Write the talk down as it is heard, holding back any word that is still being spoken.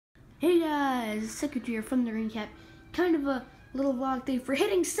Hey guys, Secretary here from the Green Cap. Kind of a little vlog thing for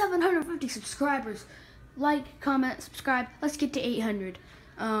hitting 750 subscribers. Like, comment, subscribe. Let's get to 800.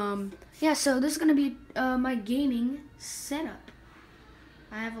 Yeah, so this is gonna be my gaming setup.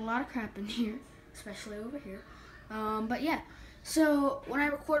 I have a lot of crap in here, especially over here. But yeah, so when I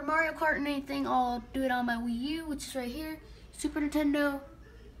record Mario Kart and anything, I'll do it on my Wii U, which is right here, Super Nintendo,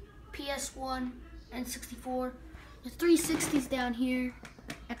 PS1, and 64. The 360's down here.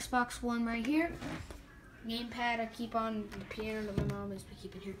 Xbox One right here. Gamepad I keep on the piano that my mom is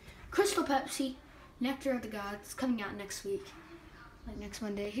keeping here. Crystal Pepsi, Nectar of the Gods, coming out next week, like next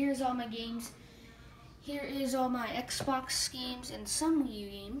Monday. Here's all my games. Here is all my Xbox games and some Wii U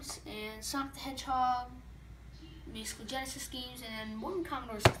games, and Sonic the Hedgehog, basically Genesis games, and one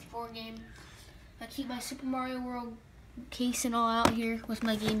Commodore 64 game. I keep my Super Mario World case and all out here with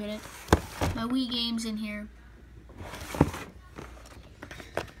my game in it. My Wii games in here.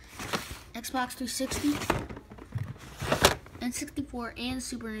 Xbox 360 and 64 and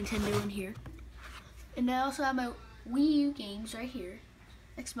Super Nintendo in here. And I also have my Wii U games right here,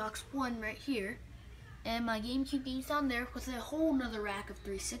 Xbox One right here, and my GameCube games down there with a whole nother rack of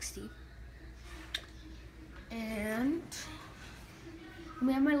 360. And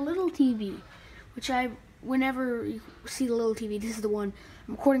we have my little TV, which whenever you see the little TV, this is the one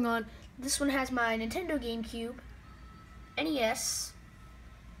I'm recording on. This one has my Nintendo GameCube, NES,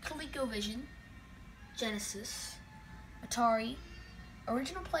 ColecoVision, Genesis, Atari,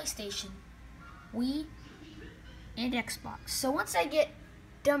 original PlayStation, Wii, and Xbox. So once I get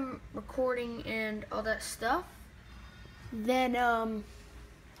done recording and all that stuff, then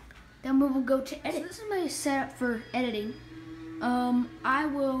we will go to edit. So this is my setup for editing. I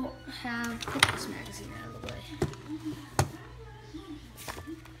will put this magazine out of the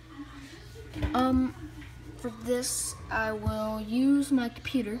way. For this, I will use my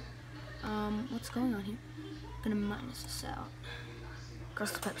computer. What's going on here? I'm gonna minus this out.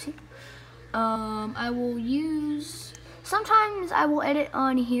 Crystal Pepsi. Sometimes I will edit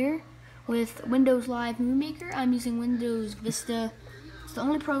on here with Windows Live Movie Maker. I'm using Windows Vista. It's the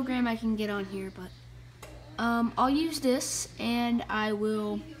only program I can get on here, but I'll use this and I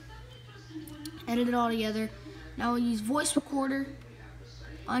will edit it all together. Now I'll use Voice Recorder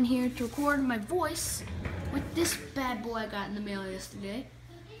on here to record my voice with this bad boy I got in the mail yesterday.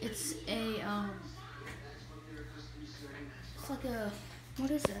 It's a it's like a,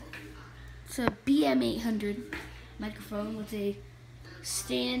 what is it? It's a BM800 microphone with a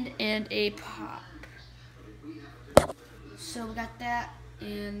stand and a pop. So we got that,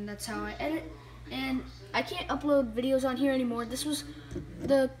 and that's how I edit. And I can't upload videos on here anymore. This was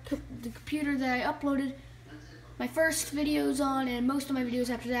the computer that I uploaded my first videos on, and most of my videos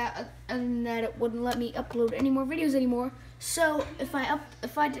after that, and that it wouldn't let me upload any more videos anymore. So if I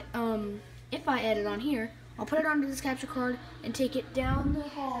edit on here, I'll put it onto this capture card and take it down the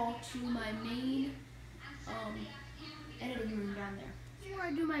hall to my main editing room down there. Before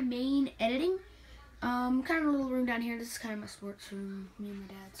I do my main editing, kind of a little room down here. This is kind of my sports room, me and my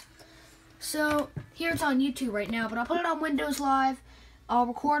dad's. So here it's on YouTube right now, but I'll put it on Windows Live. I'll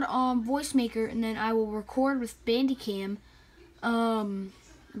record on Voice Maker, and then I will record with Bandicam,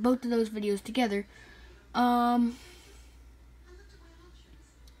 both of those videos together. I'll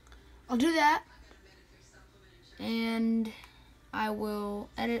do that, and I will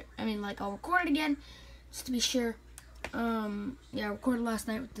edit. I'll record it again, just to be sure. Yeah, I recorded last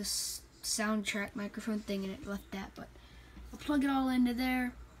night with this soundtrack microphone thing, and it left that, but I'll plug it all into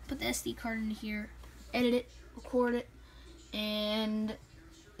there, put the SD card in here, edit it, record it, and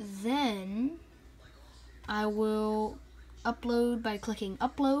then I will upload by clicking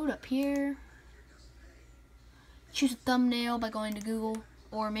upload up here. Choose a thumbnail by going to Google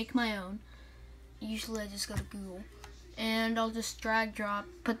or make my own. Usually I just go to Google, and I'll just drag drop,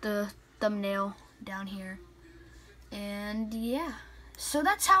 put the thumbnail down here, and yeah. So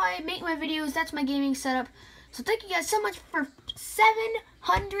that's how I make my videos. That's my gaming setup. So thank you guys so much for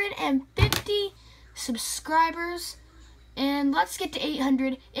 750 subscribers. And let's get to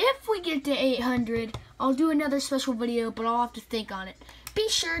 800. If we get to 800, I'll do another special video, but I'll have to think on it. Be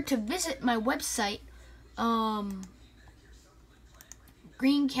sure to visit my website,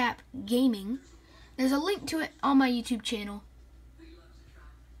 Green Cap Gaming. There's a link to it on my YouTube channel.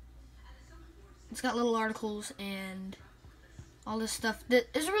 It's got little articles and all this stuff that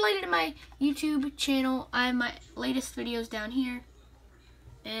is related to my YouTube channel. I have my latest videos down here,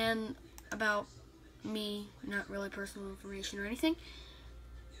 and about me, not really personal information or anything.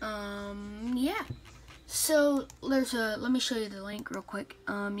 Yeah. So let me show you the link real quick.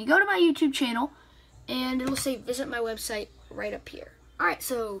 You go to my YouTube channel, and it'll say visit my website right up here. Alright,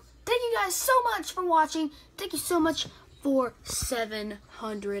 so thank thank you guys so much for watching. Thank you so much for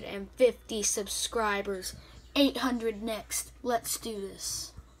 750 subscribers. 800 next. Let's do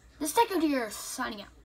this. This is Techno Deer signing out.